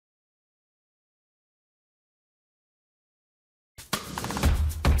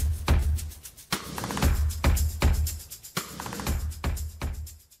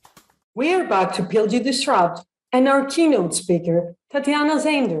We are back to PLG Disrupt and our keynote speaker, Tatiana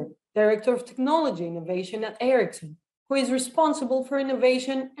Zander, Director of Technology Innovation at Ericsson, who is responsible for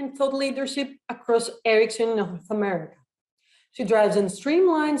innovation and thought leadership across Ericsson North America. She drives and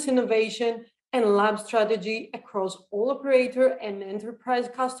streamlines innovation and lab strategy across all operator and enterprise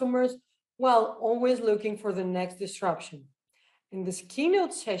customers while always looking for the next disruption. In this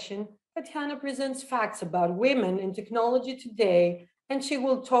keynote session, Tatiana presents facts about women in technology today, and she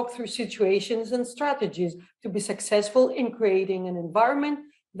will talk through situations and strategies to be successful in creating an environment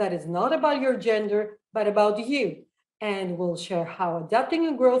that is not about your gender, but about you. And will share how adapting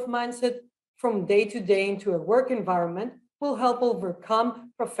a growth mindset from day to day into a work environment will help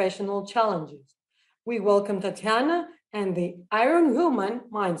overcome professional challenges. We welcome Tatiana and the Iron Woman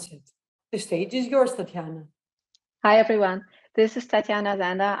mindset. The stage is yours, Tatiana. Hi, everyone. This is Tatiana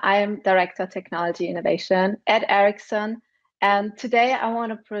Zander. I am Director of Technology Innovation at Ericsson. And today I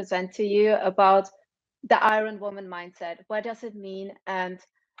want to present to you about the Iron Woman mindset. What does it mean and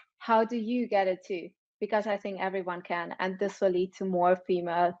how do you get it too? Because I think everyone can. And this will lead to more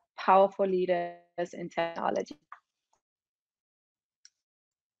female, powerful leaders in technology.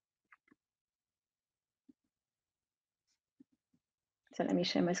 So let me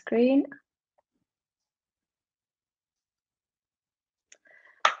share my screen.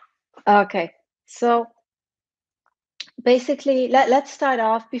 Okay, so basically, let's start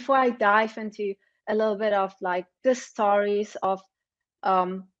off before I dive into a little bit of like the stories of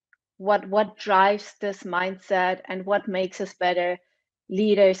what drives this mindset and what makes us better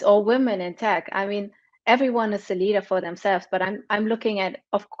leaders or women in tech. I mean, everyone is a leader for themselves, but I'm looking at,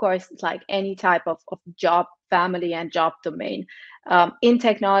 of course, like any type of job, family, and job domain in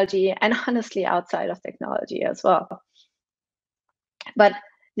technology and honestly outside of technology as well. But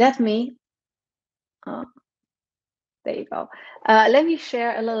let me. There you go. Let me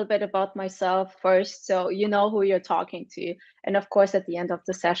share a little bit about myself first, so you know who you're talking to. And of course, at the end of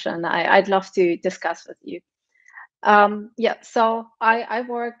the session, I'd love to discuss with you. Yeah, so I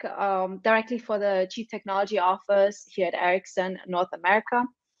work directly for the Chief Technology Office here at Ericsson North America.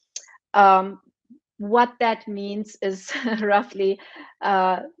 What that means is roughly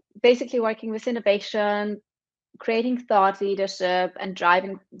basically working with innovation, creating thought leadership and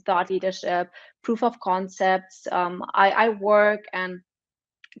driving thought leadership, proof of concepts. I work and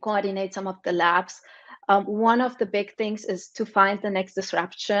coordinate some of the labs. One of the big things is to find the next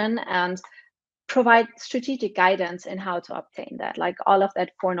disruption and provide strategic guidance in how to obtain that. Like all of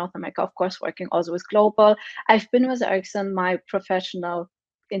that for North America, of course, working also with global. I've been with Ericsson my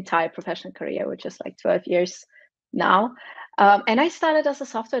entire professional career, which is like 12 years now. And I started as a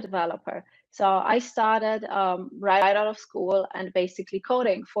software developer. So I started right out of school and basically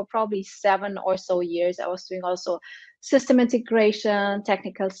coding for probably 7 or so years. I was doing also system integration,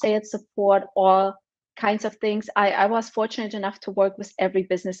 technical sales support, all kinds of things. I was fortunate enough to work with every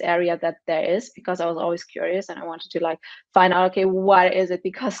business area that there is because I was always curious and I wanted to like find out, okay, what is it?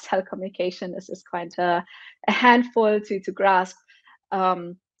 Because telecommunication is quite a handful to grasp.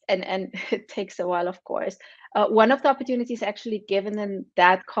 And it takes a while, of course. One of the opportunities actually given in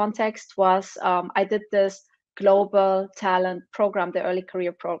that context was I did this global talent program, the early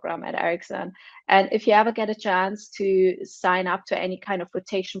career program at Ericsson. And if you ever get a chance to sign up to any kind of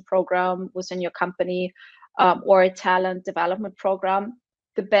rotation program within your company or a talent development program,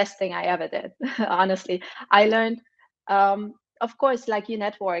 the best thing I ever did, honestly. I learned, of course, like you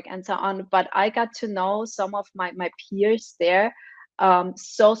network and so on, but I got to know some of my peers there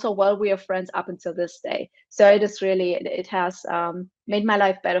so well. We are friends up until this day, so it has made my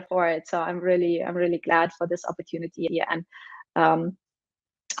life better for it. So I'm really glad for this opportunity and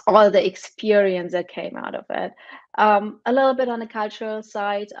all the experience that came out of it. A little bit on the cultural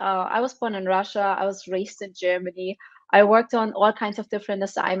side, I was born in Russia. I was raised in Germany. I worked on all kinds of different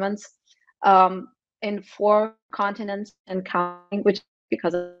assignments in 4 continents and counting, which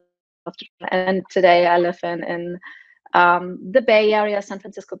because of and today I live in the Bay Area, San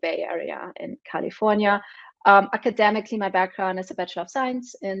Francisco Bay Area in California. Academically, my background is a Bachelor of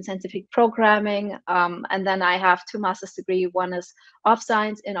Science in Scientific Programming, and then I have 2 master's degrees. One is of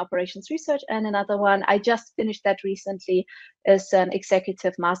Science in Operations Research, and another one, I just finished that recently, is an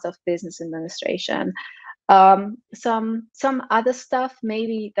Executive Master of Business Administration. Some other stuff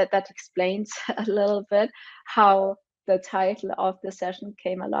maybe that explains a little bit how the title of the session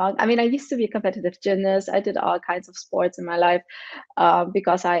came along. I mean, I used to be a competitive gymnast. I did all kinds of sports in my life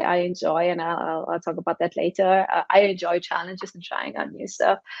because I enjoy, and I'll talk about that later. I enjoy challenges and trying out new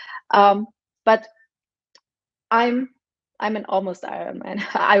stuff. But I'm an almost Iron Man,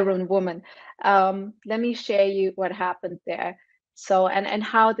 Iron Woman. Let me share you what happened there. So, and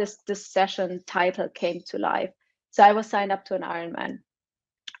how this session title came to life. So I was signed up to an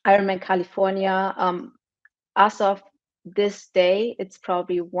Ironman California. As of this day, it's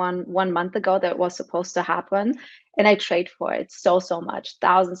probably one month ago that was supposed to happen, and I trained for it so much,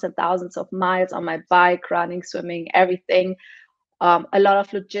 thousands and thousands of miles on my bike, running, swimming, everything. A lot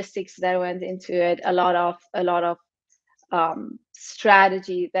of logistics that went into it, a lot of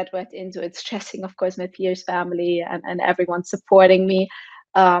strategy that went into it, stressing, of course, my peers, family, and everyone supporting me,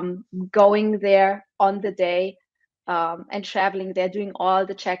 going there on the day, and traveling there, doing all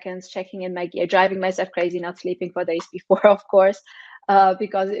the check-ins, checking in my gear, driving myself crazy, not sleeping for days before, of course,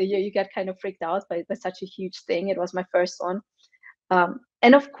 because you get kind of freaked out by such a huge thing. It was my first one.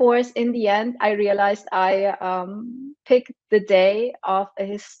 And of course, in the end, I realized I picked the day of a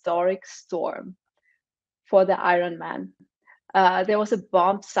historic storm for the Ironman. There was a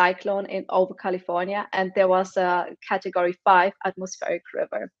bomb cyclone over California, and there was a Category 5 atmospheric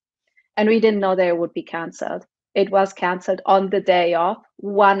river. And we didn't know that it would be canceled. It was canceled on the day of,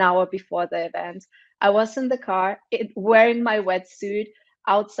 1 hour before the event. I was in the car, wearing my wetsuit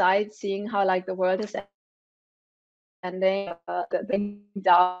outside, seeing how like the world is ending, the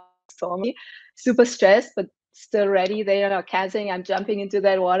down for me, super stressed, but still ready. They are not canceling. I'm jumping into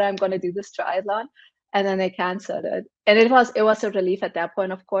that water. I'm going to do this triathlon, and then they canceled it. And it was a relief at that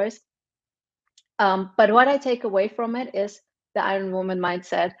point, of course. But what I take away from it is the IronWoman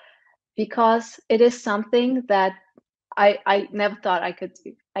mindset, because it is something that I never thought I could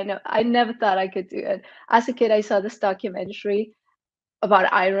do. I never thought I could do it. As a kid, I saw this documentary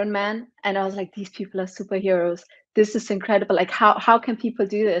about Iron Man, and I was like, these people are superheroes. This is incredible. Like, how can people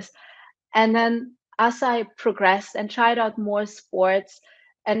do this? And then as I progressed and tried out more sports,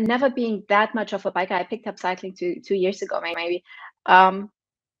 and never being that much of a biker, I picked up cycling 2 years ago, maybe.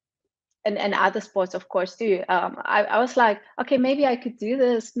 And other sports, of course, too. I was like, okay, maybe I could do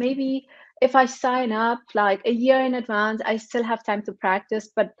this. Maybe if I sign up like a year in advance, I still have time to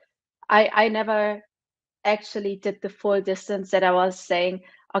practice. But I never actually did the full distance that I was saying,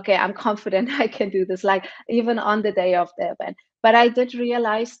 okay, I'm confident I can do this, like even on the day of the event. But I did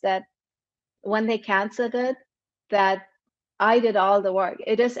realize that when they canceled it, that I did all the work.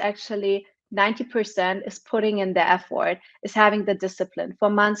 It is actually 90% is putting in the effort, is having the discipline for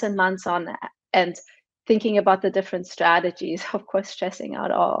months and months on end, thinking about the different strategies, of course, stressing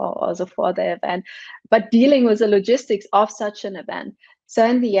out also for the event, but dealing with the logistics of such an event. So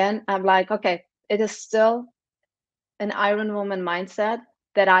in the end, I'm like, okay, it is still an IronWoman mindset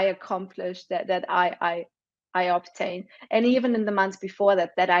that I accomplished, that I obtained, and even in the months before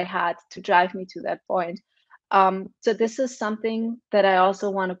that I had to drive me to that point. So this is something that I also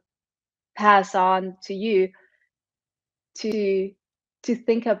want to pass on to you, to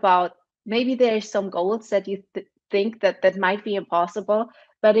think about. Maybe there are some goals that you think that might be impossible,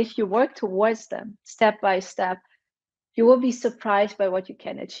 but if you work towards them step by step, you will be surprised by what you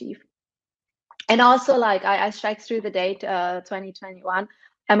can achieve. And also, like, I strike through the date 2021.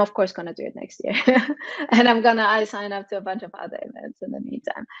 I'm of course gonna do it next year. And I sign up to a bunch of other events in the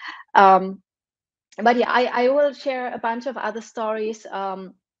meantime. But yeah, I will share a bunch of other stories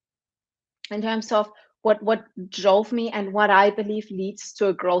in terms of what drove me and what I believe leads to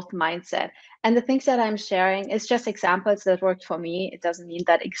a growth mindset. And the things that I'm sharing is just examples that worked for me. It doesn't mean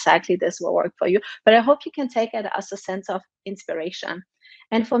that exactly this will work for you, but I hope you can take it as a sense of inspiration.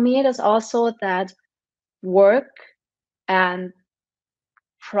 And for me, it is also that work and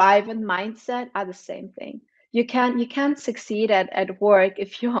private mindset are the same thing. You can't succeed at work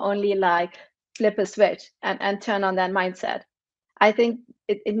if you only like flip a switch and turn on that mindset. I think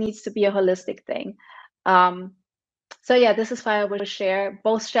it needs to be a holistic thing. So yeah, this is why I will share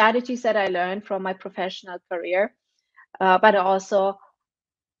both strategies that I learned from my professional career, but also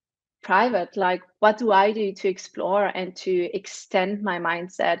private, like what do I do to explore and to extend my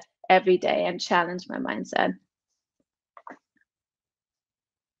mindset every day and challenge my mindset.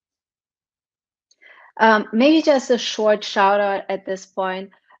 Maybe just a short shout out at this point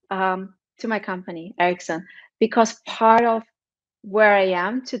to my company, Ericsson, because part of where I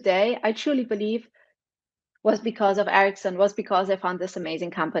am today, I truly believe was because of Ericsson, was because I found this amazing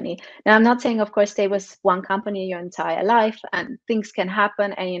company. Now, I'm not saying, of course, stay with one company your entire life, and things can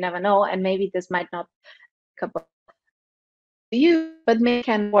happen and you never know. And maybe this might not to you, but maybe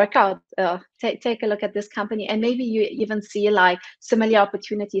can work out. Take a look at this company, and maybe you even see like similar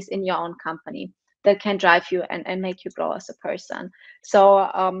opportunities in your own company that can drive you and make you grow as a person.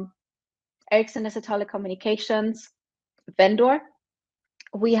 So Ericsson is a telecommunications vendor.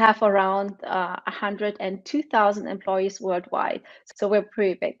 We have around 102,000 employees worldwide. So we're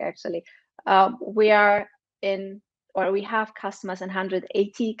pretty big, actually. We are in or we have customers in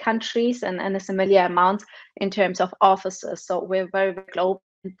 180 countries and a similar amount in terms of offices. So we're very, very global.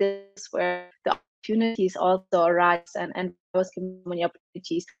 And this is where the opportunities also arise, and I was given so many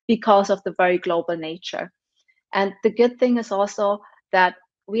opportunities because of the very global nature. And the good thing is also that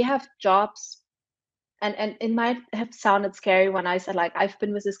we have jobs, and it might have sounded scary when I said, like, I've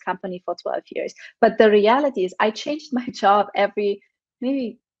been with this company for 12 years. But the reality is I changed my job every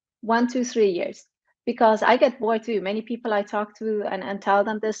maybe 1, 2, 3 years, because I get bored too. Many people I talk to and tell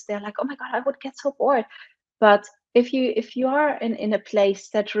them this, they're like, oh my God, I would get so bored. But if you are in a place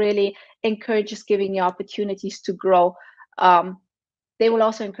that really encourages giving you opportunities to grow, they will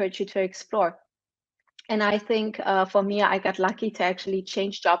also encourage you to explore. And I think for me, I got lucky to actually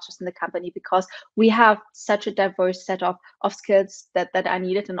change jobs within the company, because we have such a diverse set of skills that I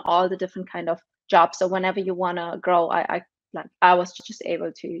needed in all the different kind of jobs. So whenever you want to grow, I was just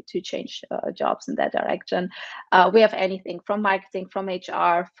able to change jobs in that direction. We have anything from marketing, from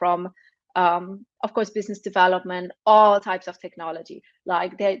HR, from of course business development, all types of technology.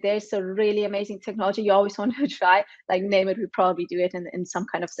 Like there's a really amazing technology you always want to try. Like name it, we probably do it in some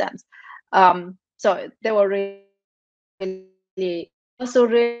kind of sense. So they were really also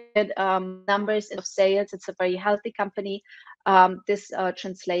really good numbers of sales. It's a very healthy company. This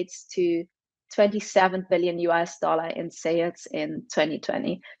translates to 27 billion US dollar in sales in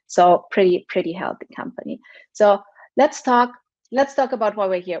 2020. So pretty healthy company. So let's talk about why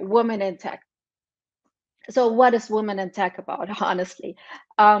we're here. Women in tech. So what is women in tech about? Honestly,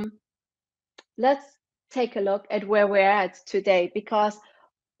 let's take a look at where we're at today, because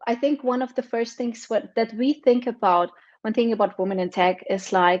I think one of the first things that we think about when thinking about women in tech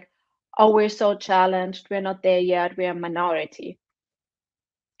is like, oh, we're so challenged, we're not there yet, we're a minority.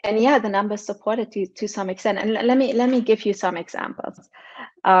 And yeah, the numbers support it to some extent. And let me give you some examples.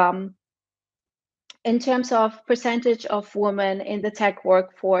 In terms of percentage of women in the tech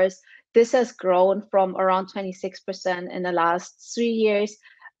workforce, this has grown from around 26% in the last 3 years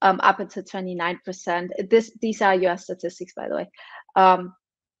up into 29%. These are US statistics, by the way.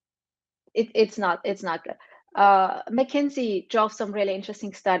 It's not good. McKinsey drove some really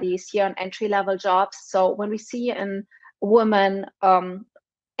interesting studies here on entry-level jobs. So when we see a woman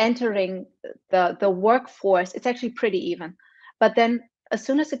entering the workforce, it's actually pretty even. But then as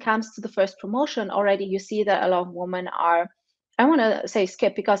soon as it comes to the first promotion, already you see that a lot of women are, I want to say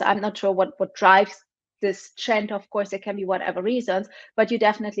skip, because I'm not sure what drives this trend. Of course, it can be whatever reasons, but you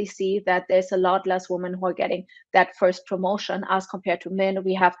definitely see that there's a lot less women who are getting that first promotion as compared to men.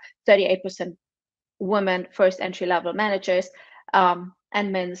 We have 38% women first entry-level managers, and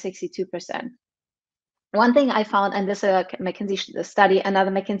men 62%. One thing I found, and this is a McKinsey study,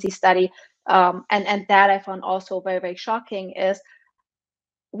 another McKinsey study, and that I found also very, very shocking, is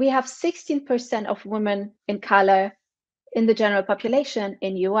we have 16% of women in color in the general population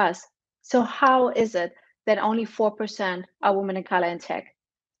in US. So how is it that only 4% are women in color in tech?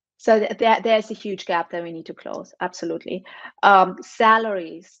 So there's a huge gap that we need to close. Absolutely.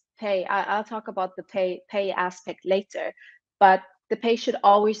 Salaries, pay. I'll talk about the pay aspect later, but the pay should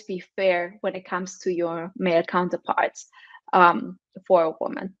always be fair when it comes to your male counterparts for a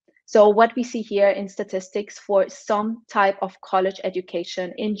woman. So what we see here in statistics, for some type of college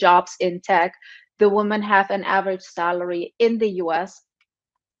education in jobs in tech, the women have an average salary in the US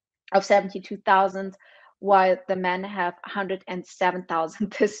of 72,000, while the men have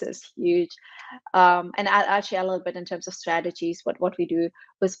 107,000. This is huge. And I'll share a little bit in terms of strategies, what we do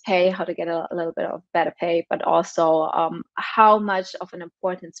with pay, how to get a little bit of better pay, but also how much of an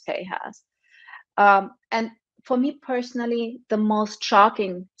importance pay has. And for me personally, the most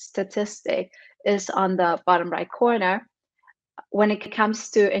shocking statistic is on the bottom right corner when it comes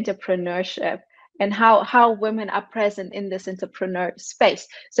to entrepreneurship and how women are present in this entrepreneur space.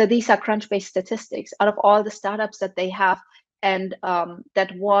 So these are Crunchbase statistics. Out of all the startups that they have and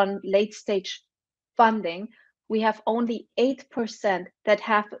that won late stage funding, we have only 8% that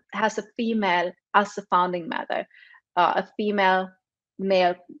has a female as the founding mother, a female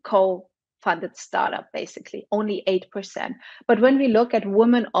male co-funded startup, basically only 8%. But when we look at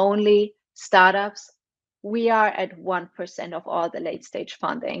women-only startups, we are at 1% of all the late stage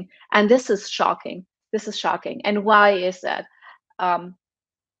funding. And this is shocking. This is shocking. And why is that?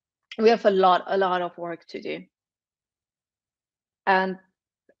 We have a lot of work to do. And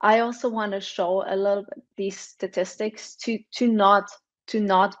I also want to show a little bit these statistics to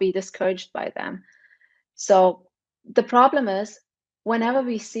not be discouraged by them. So the problem is, whenever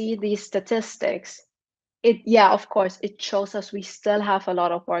we see these statistics, of course, it shows us we still have a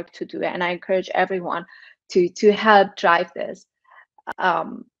lot of work to do. And I encourage everyone to help drive this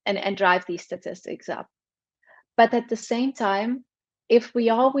and drive these statistics up. But at the same time, if we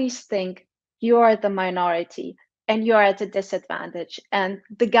always think you are the minority and you're at a disadvantage and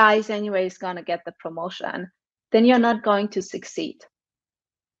the guys anyway is going to get the promotion, then you're not going to succeed.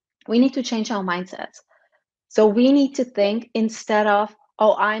 We need to change our mindsets. So we need to think, instead of,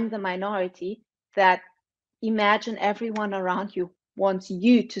 oh, I'm the minority, that imagine everyone around you wants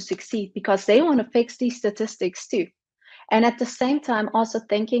you to succeed because they want to fix these statistics too. And at the same time, also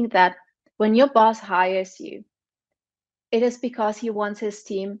thinking that when your boss hires you, it is because he wants his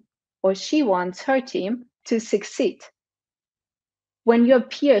team or she wants her team to succeed. When your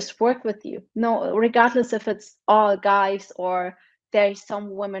peers work with you, no, regardless if it's all guys or there's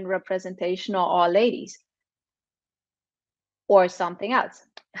some women representation or all ladies or something else,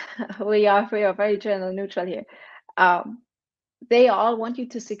 we are very gender neutral here. They all want you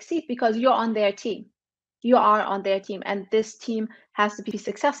to succeed because you're on their team. You are on their team, and this team has to be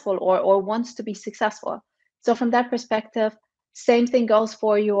successful or wants to be successful. So from that perspective, same thing goes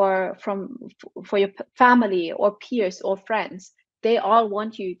for your family or peers or friends. They all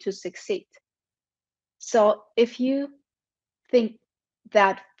want you to succeed. So if you think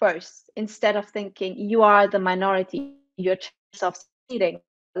that first, instead of thinking you are the minority, your chance of succeeding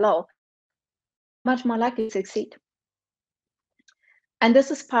are low, much more likely to succeed. And this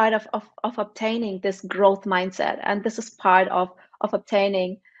is part of obtaining this growth mindset. And this is part of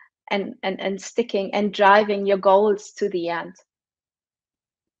obtaining and sticking and driving your goals to the end.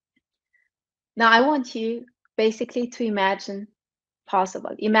 Now, I want you basically to imagine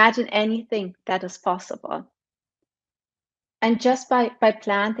possible. Imagine anything that is possible. And just by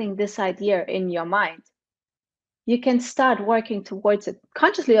planting this idea in your mind, you can start working towards it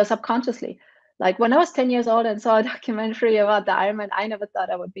consciously or subconsciously. Like when I was 10 years old and saw a documentary about the Ironman, I never thought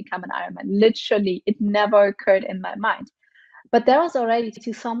I would become an Ironman. Literally, it never occurred in my mind. But there was already,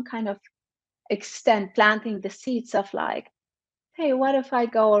 to some kind of extent, planting the seeds of like, hey, what if I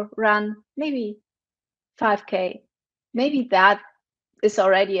go run maybe 5K? Maybe that is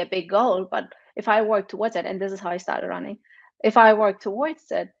already a big goal, but if I work towards it, and this is how I started running, if I work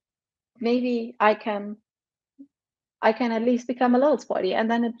towards it, maybe I can at least become a little sporty. And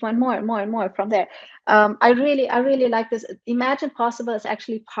then it went more and more and more from there. I really like this. Imagine Possible is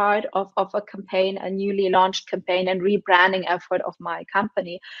actually part of a campaign, a newly launched campaign and rebranding effort of my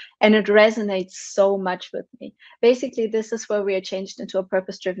company. And it resonates so much with me. Basically, this is where we are changed into a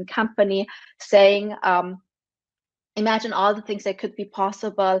purpose-driven company, saying, imagine all the things that could be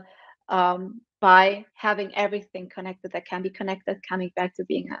possible by having everything connected that can be connected, coming back to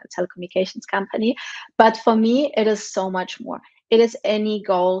being a telecommunications company. But for me, it is so much more. It is any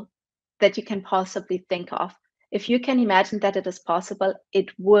goal that you can possibly think of. If you can imagine that it is possible,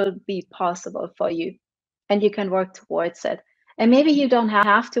 it will be possible for you, and you can work towards it. And maybe you don't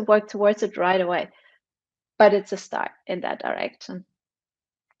have to work towards it right away, but it's a start in that direction.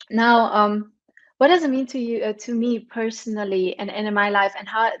 Now, what does it mean to you, to me personally, and in my life, and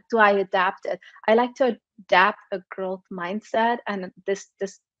how do I adapt it? I like to adapt a growth mindset and this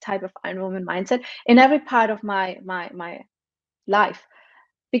type of IronWoman mindset in every part of my life,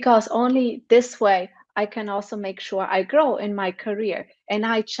 because only this way I can also make sure I grow in my career and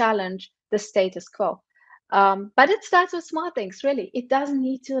I challenge the status quo. But it starts with small things, really. It doesn't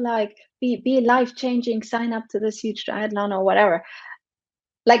need to like be life changing. Sign up to this huge triathlon or whatever.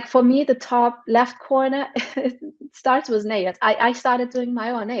 Like for me, the top left corner, it starts with nails. I started doing my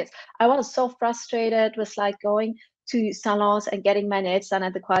own nails. I was so frustrated with like going to salons and getting my nails done,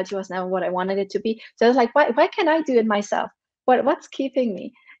 and the quality was never what I wanted it to be. So I was like, why can't I do it myself? What's keeping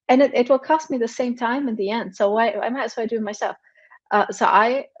me? And it will cost me the same time in the end. So I might as well do it myself. So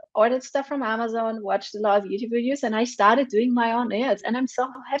I ordered stuff from Amazon, watched a lot of YouTube videos, and I started doing my own nails. And I'm so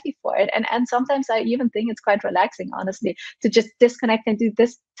happy for it. And sometimes I even think it's quite relaxing, honestly, to just disconnect and do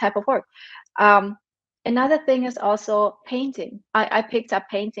this type of work. Another thing is also painting. I picked up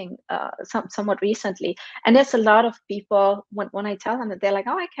painting somewhat recently. And there's a lot of people, when I tell them that, they're like,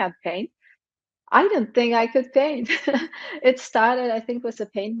 oh, I can't paint. I didn't think I could paint. It started, I think, with a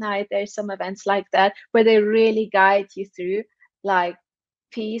paint night. There's some events like that where they really guide you through like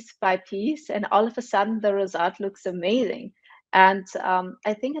piece by piece, and all of a sudden the result looks amazing. And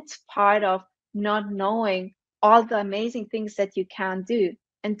I think it's part of not knowing all the amazing things that you can do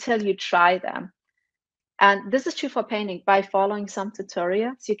until you try them. And this is true for painting. By following some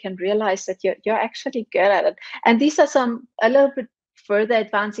tutorials, you can realize that you're actually good at it. And these are some a little bit further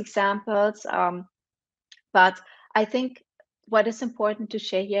advanced examples. But I think what is important to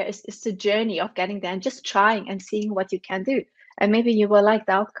share here is the journey of getting there and just trying and seeing what you can do. And maybe you will like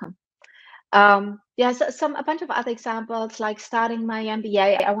the outcome. Yeah, so a bunch of other examples, like starting my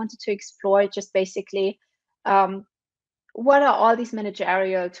MBA. I wanted to explore just basically what are all these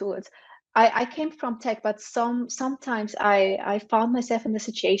managerial tools? I came from tech, but sometimes I found myself in the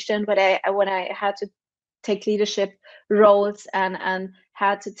situation when I had to take leadership roles and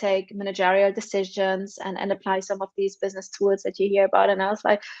had to take managerial decisions and apply some of these business tools that you hear about. And I was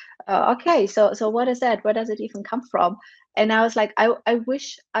like, okay, so what is that? Where does it even come from? And I was like, I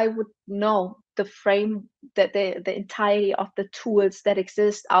wish I would know the frame, that the entirety of the tools that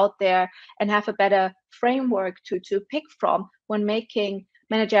exist out there, and have a better framework to pick from when making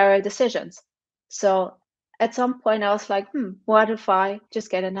managerial decisions. So at some point I was like, what if I just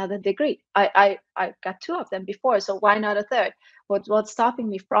get another degree? I got 2 of them before, so why not a third? What's stopping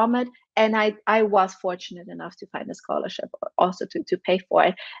me from it? And I was fortunate enough to find a scholarship also to pay for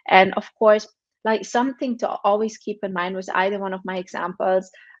it. And of course, like, something to always keep in mind was either one of my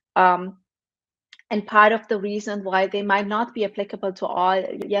examples. And part of the reason why they might not be applicable to all,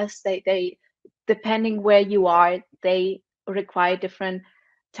 yes, they depending where you are, they require different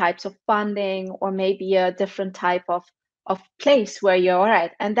types of funding, or maybe a different type of place where you're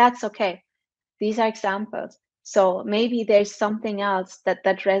at, and that's okay. These are examples. So maybe there's something else that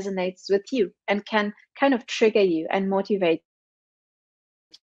resonates with you and can kind of trigger you and motivate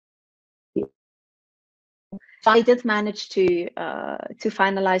you. I did manage to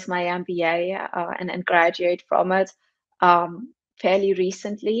finalize my MBA and graduate from it fairly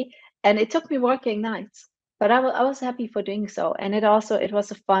recently, and it took me working nights, but I was happy for doing so. And it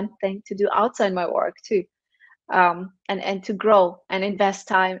was a fun thing to do outside my work too, and to grow and invest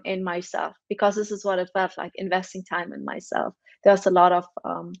time in myself, because this is what it felt like, investing time in myself. There's a lot of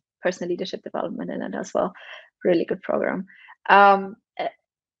personal leadership development in it as well. Really good program.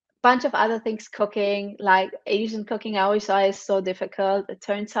 Bunch of other things, cooking, like Asian cooking, I always thought is so difficult. It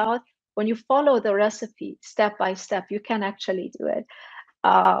turns out when you follow the recipe step by step, you can actually do it.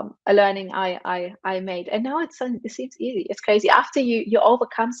 A learning I made, and now it seems easy. It's crazy after you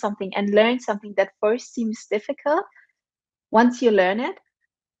overcome something and learn something that first seems difficult. Once you learn it,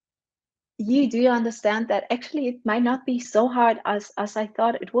 you do understand that actually it might not be so hard as I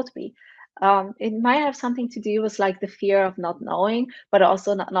thought it would be. It might have something to do with like the fear of not knowing, but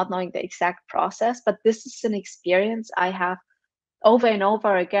also not knowing the exact process. But this is an experience I have over and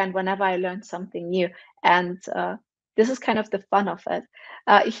over again whenever I learn something new. And this is kind of the fun of it.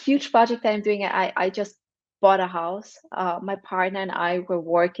 A huge project I'm doing, I just bought a house. My partner and I were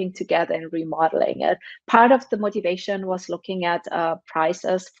working together in remodeling it. Part of the motivation was looking at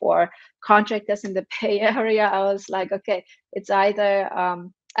prices for contractors in the Bay Area. I was like, okay, it's either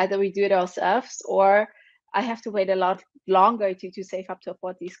we do it ourselves, or I have to wait a lot longer to save up to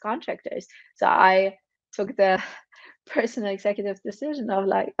afford these contractors. So I took the personal executive decision of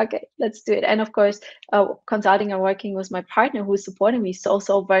like, okay, let's do it. And of course, consulting and working with my partner, who's supporting me so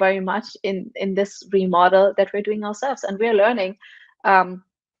very much in this remodel that we're doing ourselves, and we're learning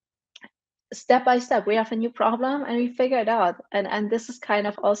step by step. We have a new problem and we figure it out, and this is kind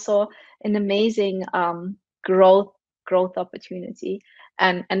of also an amazing growth opportunity,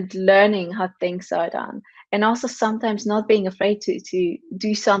 and learning how things are done, and also sometimes not being afraid to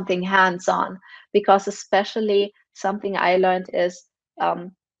do something hands-on, because especially something I learned is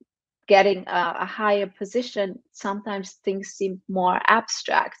getting a higher position, sometimes things seem more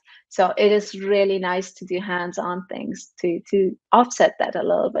abstract. So it is really nice to do hands-on things to offset that a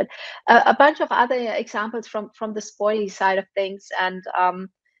little bit. A bunch of other examples from the sporty side of things, and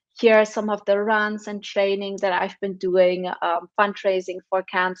here are some of the runs and training that I've been doing, fundraising for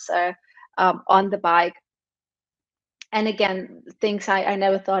cancer on the bike. And again, things I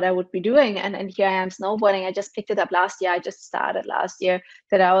never thought I would be doing. And here I am snowboarding. I just picked it up last year. I just started last year,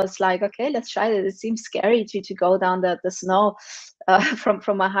 that I was like, okay, let's try it. It seems scary to go down the snow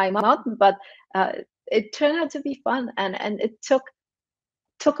from a high mountain, but it turned out to be fun. And it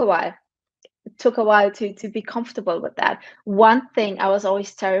took a while. It took a while to be comfortable with that. One thing I was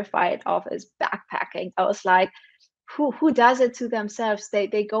always terrified of is backpacking. I was like, who does it to themselves? They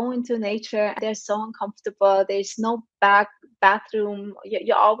go into nature, they're so uncomfortable. There's no bathroom.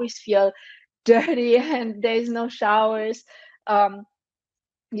 You always feel dirty, and there's no showers.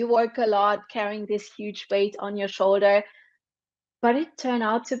 You work a lot carrying this huge weight on your shoulder. But it turned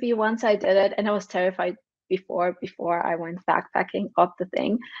out to be, once I did it, and I was terrified before I went backpacking of the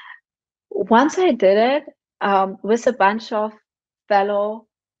thing. Once I did it with a bunch of fellow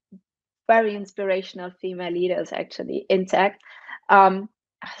very inspirational female leaders actually in tech. I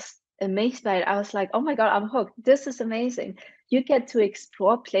was amazed by it. I was like, oh my God, I'm hooked. This is amazing. You get to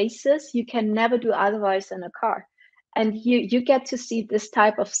explore places you can never do otherwise in a car. And you get to see this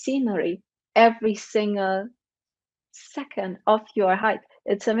type of scenery every single second of your hike.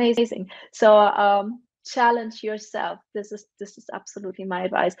 It's amazing. So challenge yourself. This is absolutely my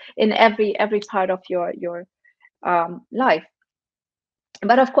advice in every part of your life.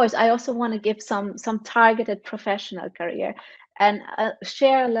 But of course, I also want to give some targeted professional career, and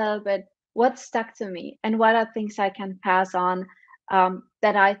share a little bit what stuck to me and what are things I can pass on,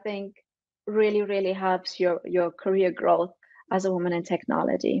 that I think really helps your career growth as a woman in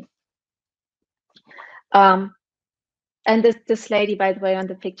technology. And this lady, by the way, on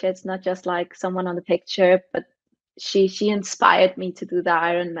the picture, it's not just like someone on the picture, but she inspired me to do the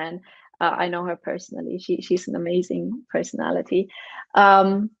Ironman. I know her personally. She's an amazing personality.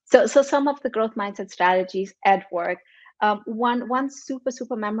 So some of the growth mindset strategies at work. One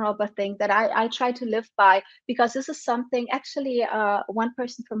super memorable thing that I try to live by, because this is something actually one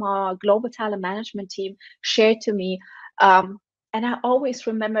person from our global talent management team shared to me. And I always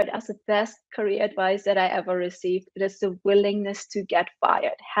remember it as the best career advice that I ever received. It is the willingness to get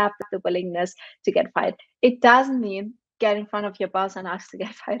fired. Have the willingness to get fired. It doesn't mean get in front of your boss and ask to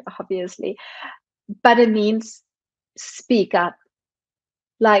get fired, obviously, but it means speak up.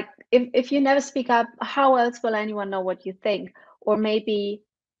 Like, if you never speak up, how else will anyone know what you think? Or maybe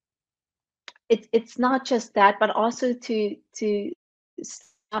it's not just that, but also to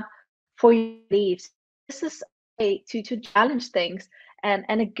stand up for your beliefs. This is a way to challenge things, and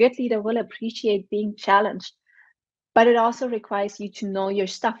a good leader will appreciate being challenged. But it also requires you to know your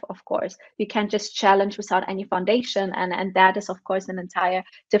stuff, of course. You can't just challenge without any foundation, and that is, of course, an entire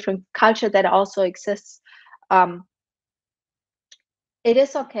different culture that also exists. It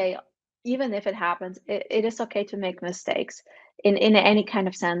is okay, even if it happens, it is okay to make mistakes in any kind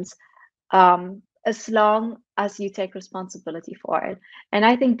of sense, as long as you take responsibility for it. And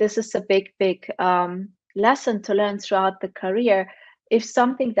I think this is a big lesson to learn throughout the career. If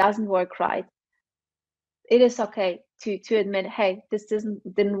something doesn't work right, it is okay to admit, hey, this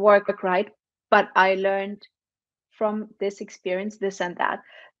didn't work right, but I learned from this experience, this and that,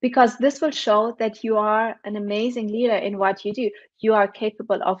 because this will show that you are an amazing leader in what you do. You are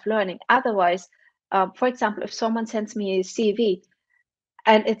capable of learning. Otherwise, for example, if someone sends me a CV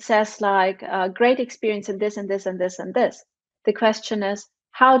and it says like great experience in this and this and this and this, the question is,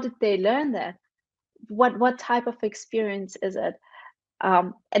 how did they learn that? What type of experience is it?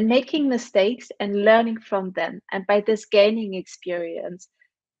 And making mistakes and learning from them, and by this gaining experience,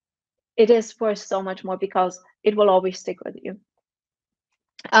 it is worth so much more because it will always stick with you.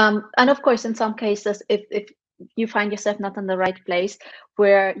 And of course, in some cases, if you find yourself not in the right place,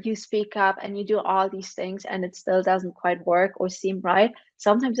 where you speak up and you do all these things and it still doesn't quite work or seem right,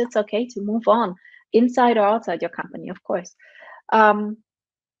 sometimes it's okay to move on, inside or outside your company, of course.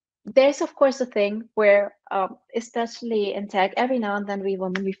 There's, of course, a thing where, especially in tech, every now and then we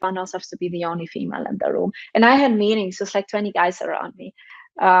women, we found ourselves to be the only female in the room. And I had meetings, just like 20 guys around me.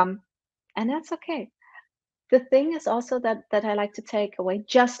 And that's okay. The thing is also that I like to take away,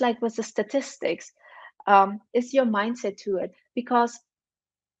 just like with the statistics, is your mindset to it, because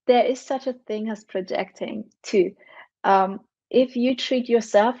there is such a thing as projecting too. If you treat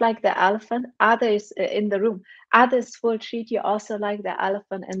yourself like the elephant, others in the room, others will treat you also like the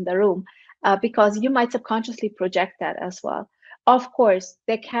elephant in the room, because you might subconsciously project that as well. Of course,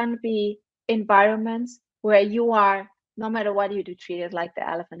 there can be environments where you are, no matter what you do, treated like the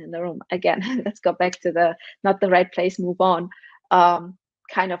elephant in the room. Again, let's go back to the not the right place, move on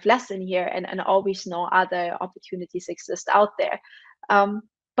kind of lesson here, and always know other opportunities exist out there.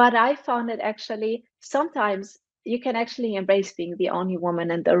 But I found it actually sometimes you can actually embrace being the only woman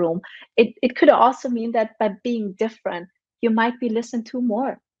in the room. It could also mean that by being different, you might be listened to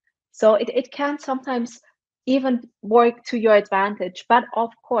more. So it can sometimes even work to your advantage. But of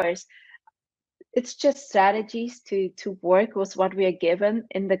course, it's just strategies to work with what we are given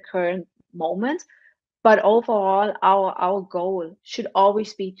in the current moment. But overall, our goal should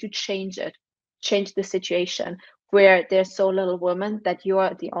always be to change the situation where there's so little women that you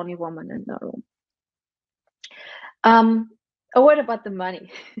are the only woman in the room. A word about the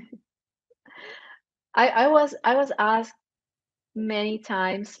money. I was asked many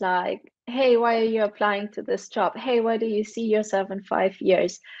times, like, hey, why are you applying to this job? Hey, where do you see yourself in 5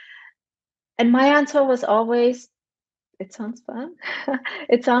 years? And my answer was always, it sounds fun.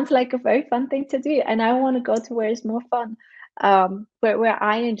 It sounds like a very fun thing to do, and I want to go to where it's more fun, where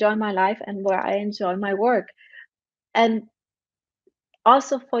I enjoy my life and where I enjoy my work. And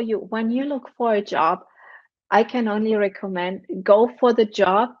also for you, when you look for a job, I can only recommend go for the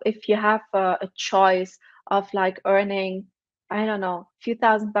job if you have a choice of like earning, I don't know, a few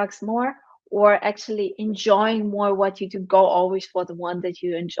 $1,000 more, or actually enjoying more what you do. Go always for the one that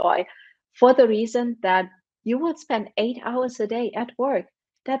you enjoy, for the reason that you would spend 8 hours a day at work.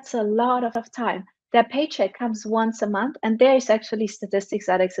 That's a lot of time. their paycheck comes once a month, and there is actually statistics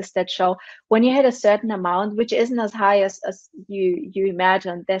that exist that show when you hit a certain amount, which isn't as high as you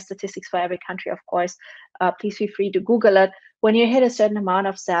imagine. There's statistics for every country, of course. Please feel free to Google it. When you hit a certain amount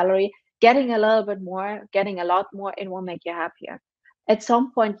of salary, getting a little bit more, getting a lot more, it will make you happier. At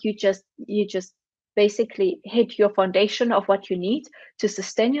some point, you just basically hit your foundation of what you need to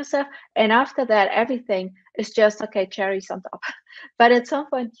sustain yourself, and after that, everything is just okay, cherries on top. But at some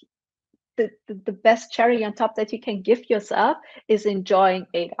point, the best cherry on top that you can give yourself is enjoying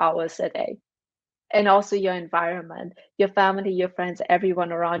 8 hours a day. And also your environment, your family, your friends,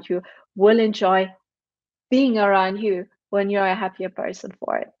 everyone around you will enjoy being around you when you're a happier person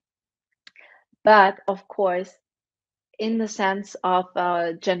for it. But of course, in the sense of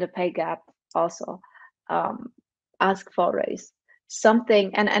gender pay gap, also ask for a raise.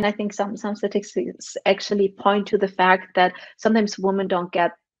 Something, and I think some statistics actually point to the fact that sometimes women don't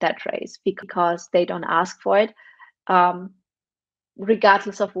get that raise because they don't ask for it,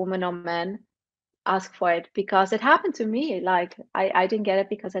 regardless of woman or man. Ask for it, because it happened to me. Like I didn't get it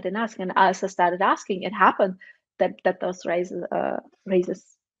because I didn't ask, and as I started asking, it happened that those raises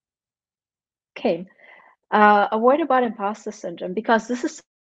came. A word about imposter syndrome, because this is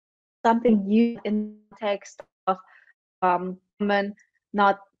something you in the context of women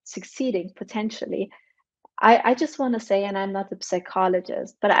not succeeding potentially. I just want to say, and I'm not a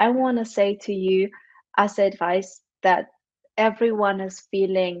psychologist, but I want to say to you as advice that everyone is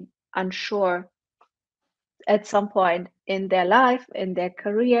feeling unsure at some point in their life, in their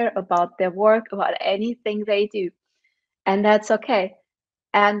career, about their work, about anything they do. And that's okay.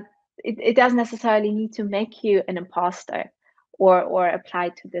 And it doesn't necessarily need to make you an imposter or apply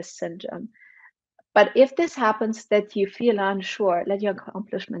to this syndrome. But if this happens, that you feel unsure, let your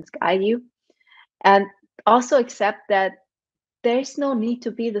accomplishments guide you. And also accept that there's no need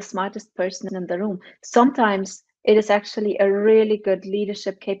to be the smartest person in the room. Sometimes it is actually a really good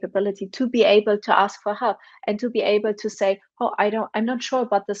leadership capability to be able to ask for help and to be able to say, oh, I'm not sure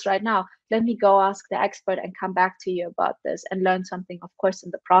about this right now. Let me go ask the expert and come back to you about this, and learn something, of course, in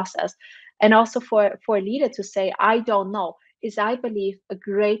the process. And also for a leader to say, I don't know, is, I believe, a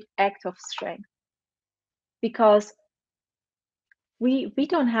great act of strength, because we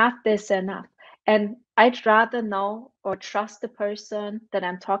don't have this enough. And I'd rather know or trust the person that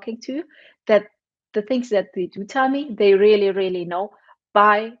I'm talking to, that the things that they do tell me, they really, really know,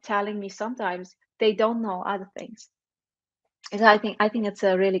 by telling me sometimes they don't know other things. And I think it's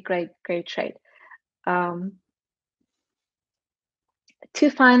a really great trait. Two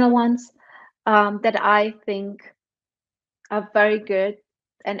final ones that I think are very good,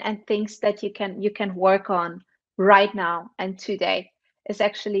 and things that you can work on right now and today, is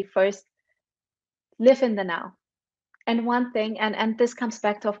actually, first, live in the now. And one thing, and this comes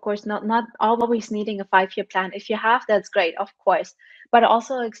back to, of course, not always needing a 5-year plan. If you have, that's great, of course, but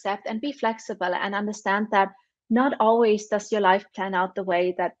also accept and be flexible and understand that not always does your life plan out the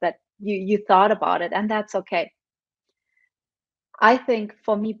way that you thought about it, and that's okay. I think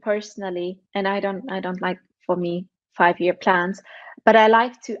for me personally, and I don't like, for me, 5-year plans, but I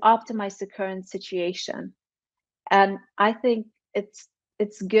like to optimize the current situation. And I think it's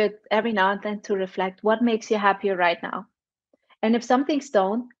good every now and then to reflect what makes you happier right now. And if some things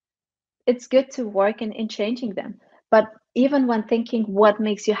don't, it's good to work in changing them. But even when thinking what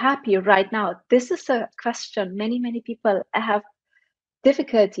makes you happy right now, this is a question many people have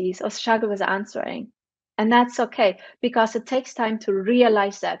difficulties or struggle with answering. And that's okay, because it takes time to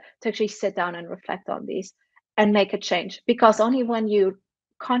realize that, to actually sit down and reflect on these and make a change. Because only when you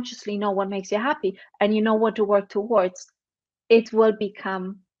consciously know what makes you happy and you know what to work towards, it will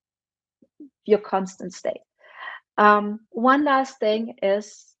become your constant state. One last thing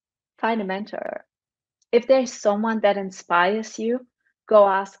is, find a mentor. If there's someone that inspires you, go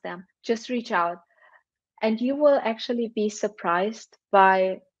ask them. Just reach out, and you will actually be surprised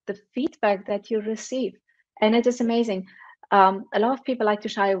by the feedback that you receive. And it is amazing. A lot of people like to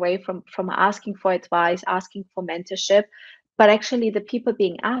shy away from asking for advice, asking for mentorship, but actually the people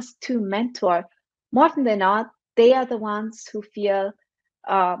being asked to mentor, more often than not, they are the ones who feel,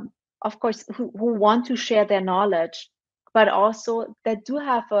 of course, who want to share their knowledge, but also that do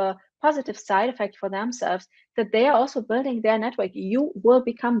have a positive side effect for themselves, that they are also building their network. You will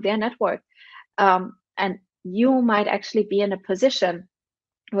become their network. And you might actually be in a position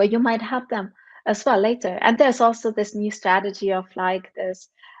where you might help them as well later. And there's also this new strategy of like this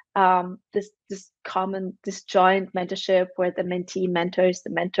joint mentorship, where the mentee mentors the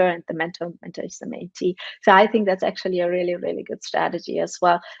mentor and the mentor mentors the mentee. So I think that's actually a really, really good strategy as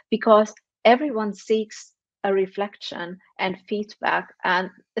well, because everyone seeks a reflection and feedback. And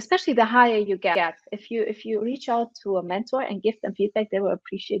especially the higher you get, if you reach out to a mentor and give them feedback, they will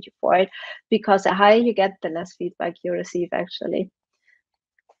appreciate you for it, because the higher you get, the less feedback you receive actually.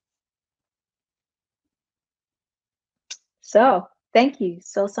 So thank you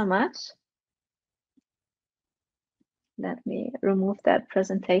so much. Let me remove that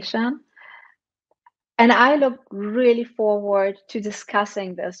presentation. And I look really forward to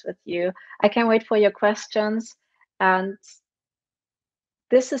discussing this with you. I can't wait for your questions. And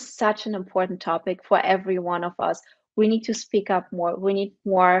this is such an important topic for every one of us. We need to speak up more. We need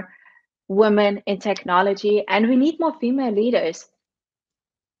more women in technology, and we need more female leaders.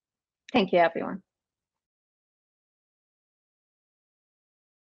 Thank you, everyone.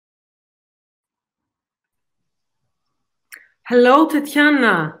 Hello,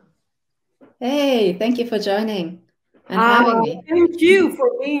 Tatiana. Hey, thank you for joining and having me. Thank you for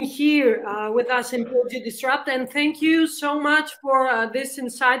being here with us in PLG Disrupt, and thank you so much for this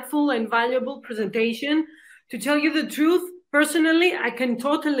insightful and valuable presentation. To tell you the truth, personally, I can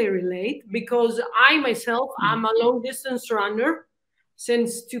totally relate, because I myself, I'm a long distance runner.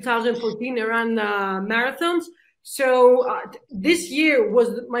 Since 2014, I ran marathons. So this year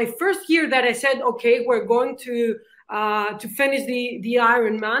was my first year that I said, okay, we're going to finish the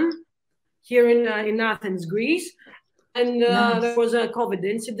Ironman here in Athens, Greece. And Nice. there was a COVID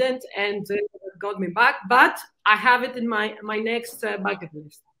incident, and it got me back. But I have it in my next bucket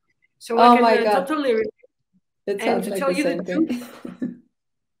list. So Oh I my can God. totally relate. It And sounds to like tell the you same the thing. truth,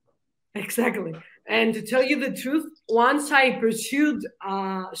 exactly. And to tell you the truth, once I pursued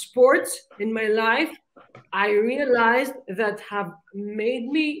sports in my life, I realized that have made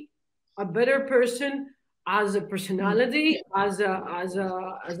me a better person as a personality, as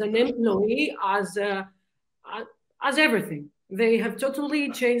an employee, as everything. They have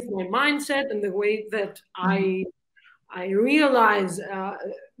totally changed my mindset and the way that I realize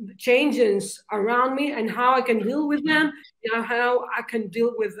changes around me and how I can deal with them, how I can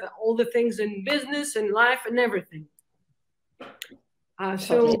deal with all the things in business and life and everything.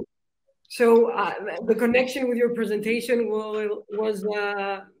 Totally. So the connection with your presentation was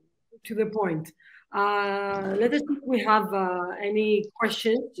to the point. Let us see if we have any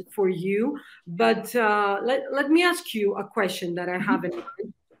questions for you, but let me ask you a question that I have in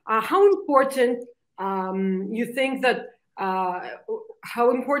mind. How important you think that,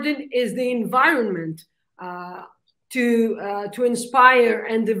 how important is the environment to inspire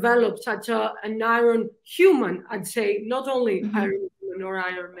and develop such an iron human, I'd say, not only Iron Woman or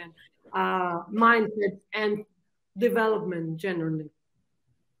Iron Man, mindset and development generally?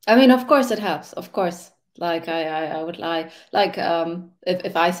 I mean, of course it helps. Of course. Like I would lie. Like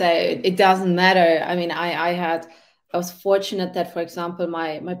if I say it doesn't matter. I mean, I was fortunate that, for example,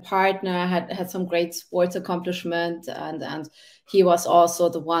 my partner had some great sports accomplishment, and he was also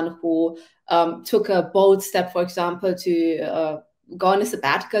the one who took a bold step, for example, to go on a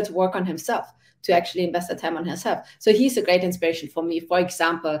sabbatical to work on himself, to actually invest the time on himself. So he's a great inspiration for me, for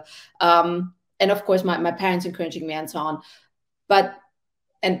example. And of course, my parents encouraging me and so on. But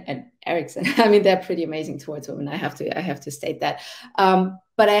and Ericsson, I mean, they're pretty amazing towards women. I have to state that.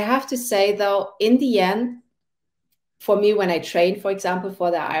 But I have to say, though, in the end, for me, when I train, for example,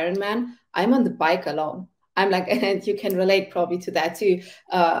 for the Ironman, I'm on the bike alone. I'm like, and you can relate probably to that too.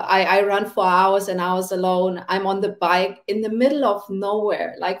 I run for hours and hours alone. I'm on the bike in the middle of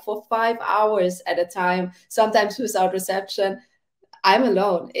nowhere, like for 5 hours at a time, sometimes without reception. I'm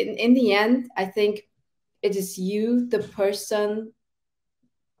alone. In the end, I think it is you, the person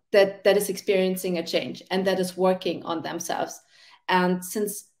that is experiencing a change and that is working on themselves. And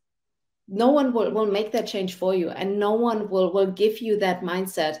since no one will make that change for you, and no one will give you that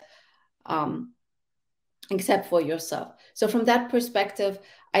mindset except for yourself. So from that perspective,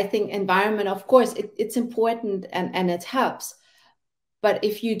 I think environment, of course, it's important and it helps. But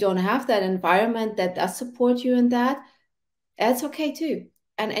if you don't have that environment that does support you in that, that's okay too.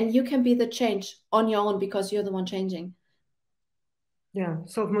 And you can be the change on your own because you're the one changing. Yeah,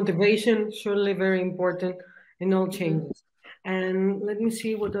 self-motivation, surely very important in all changes. And let me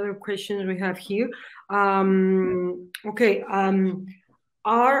see what other questions we have here. Okay,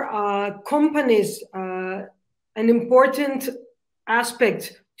 are companies an important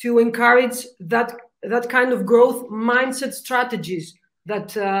aspect to encourage that kind of growth mindset strategies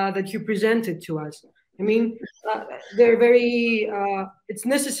that you presented to us? I mean, they're very. It's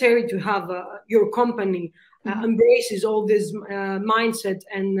necessary to have your company embraces all this mindset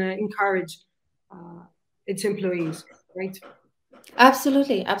and encourage its employees, right?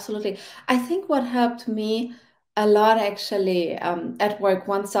 Absolutely, absolutely. I think what helped me A lot, actually. At work,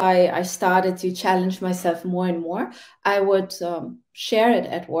 once I started to challenge myself more and more, I would share it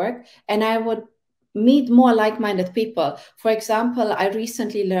at work, and I would meet more like-minded people. For example, I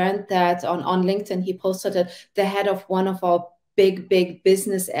recently learned that on LinkedIn, he posted it, the head of one of our big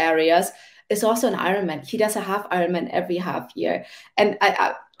business areas is also an Ironman. He does a half Ironman every half year. And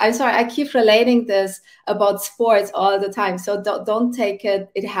I'm sorry, I keep relating this about sports all the time. So don't take it,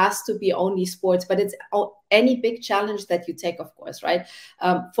 it has to be only sports, but it's any big challenge that you take, of course, right?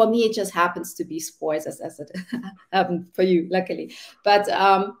 For me, it just happens to be sports, as it happened for you, luckily. But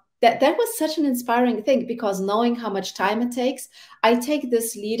that was such an inspiring thing, because knowing how much time it takes, I take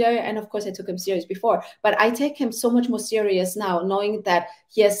this leader, and of course I took him serious before, but I take him so much more serious now, knowing that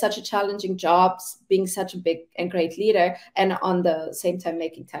he has such a challenging job, being such a big and great leader, and on the same time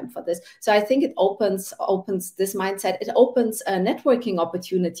making time for this. So I think it opens this mindset. It opens a networking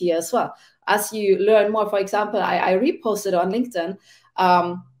opportunity as well. As you learn more, for example, I reposted on LinkedIn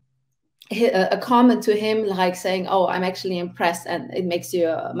a comment to him, like saying, oh, I'm actually impressed, and it makes you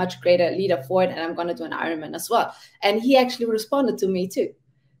a much greater leader for it, and I'm going to do an Ironman as well. And he actually responded to me too.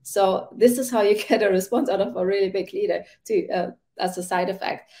 So this is how you get a response out of a really big leader too, as a side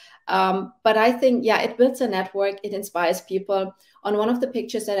effect. But I think, yeah, it builds a network, it inspires people. On one of the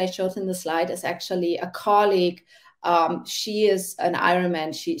pictures that I showed in the slide is actually a colleague. She is an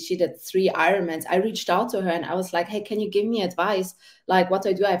Ironman. She did 3 Ironmans. I reached out to her and I was like, hey, can you give me advice? Like, what do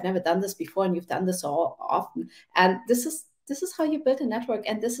I do? I've never done this before, and you've done this so often. And this is how you build a network,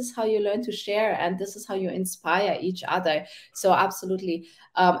 and this is how you learn to share, and this is how you inspire each other. So absolutely.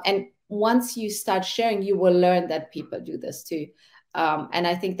 And once you start sharing, you will learn that people do this too. And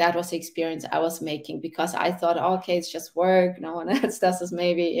I think that was the experience I was making, because I thought, oh, okay, it's just work. No one else does this,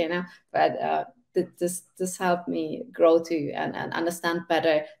 maybe, you know, but this helped me grow too, and understand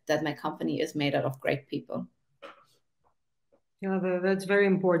better that my company is made out of great people. Yeah, that's very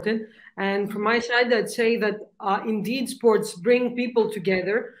important. And from my side, I'd say that indeed sports bring people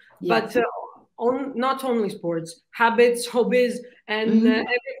together, Yes. but not only sports, habits, hobbies, and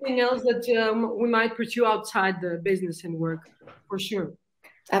everything else that we might pursue outside the business and work, for sure.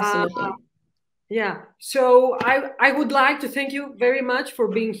 Absolutely. Yeah, so I would like to thank you very much for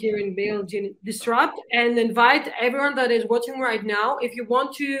being here in PLG Disrupt, and invite everyone that is watching right now, if you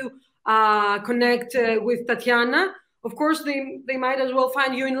want to connect with Tatiana, of course, they might as well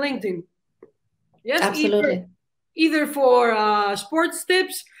find you in LinkedIn. Yes, absolutely. Either for sports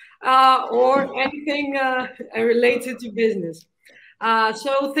tips or anything related to business.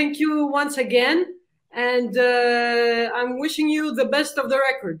 So thank you once again, and I'm wishing you the best of the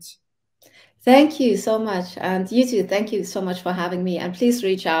records. Thank you so much. And you too. Thank you so much for having me. And please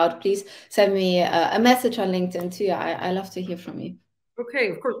reach out. Please send me a message on LinkedIn too. I love to hear from you. Okay,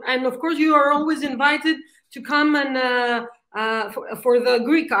 of course. And of course, you are always invited to come and for the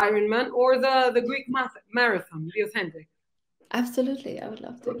Greek Ironman or the Greek Marathon, the authentic. Absolutely. I would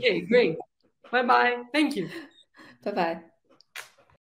love to. Okay, great. Bye-bye. Thank you. Bye-bye.